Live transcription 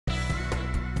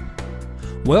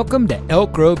Welcome to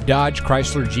Elk Grove Dodge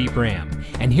Chrysler Jeep Ram,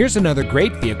 and here's another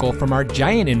great vehicle from our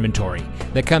giant inventory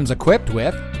that comes equipped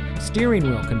with steering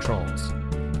wheel controls,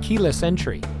 keyless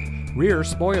entry, rear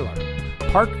spoiler,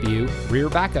 park view rear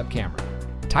backup camera,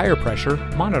 tire pressure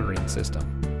monitoring system.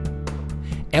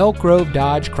 Elk Grove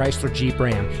Dodge Chrysler Jeep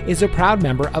Ram is a proud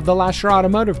member of the Lasher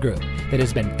Automotive Group that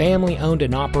has been family owned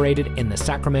and operated in the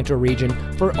Sacramento region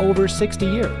for over 60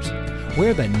 years.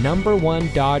 We're the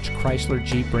 #1 Dodge Chrysler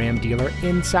Jeep Ram dealer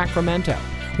in Sacramento,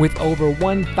 with over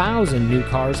 1,000 new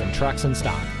cars and trucks in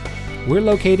stock. We're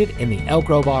located in the Elk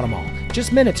Grove Auto Mall,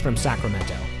 just minutes from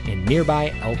Sacramento, in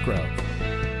nearby Elk Grove.